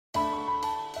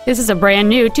This is a brand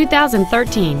new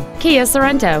 2013 Kia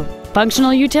Sorento,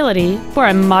 functional utility for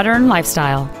a modern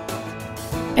lifestyle.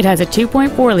 It has a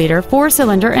 2.4-liter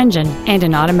four-cylinder engine and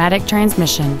an automatic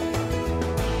transmission.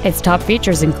 Its top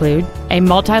features include a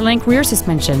multi-link rear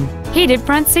suspension, heated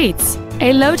front seats,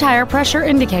 a low tire pressure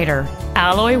indicator,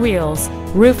 alloy wheels,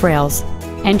 roof rails,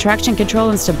 and traction control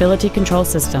and stability control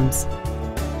systems.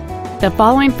 The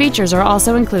following features are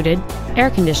also included: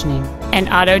 air conditioning,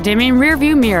 an auto-dimming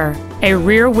rear-view mirror, a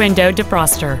rear window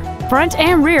defroster, front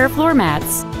and rear floor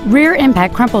mats, rear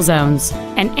impact crumple zones,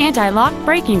 an anti-lock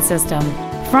braking system,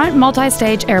 front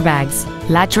multi-stage airbags,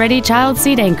 latch-ready child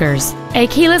seat anchors, a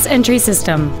keyless entry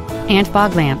system, and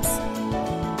fog lamps.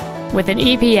 With an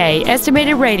EPA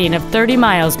estimated rating of 30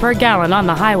 miles per gallon on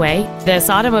the highway, this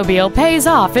automobile pays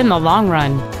off in the long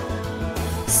run.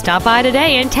 Stop by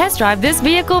today and test drive this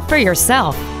vehicle for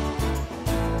yourself.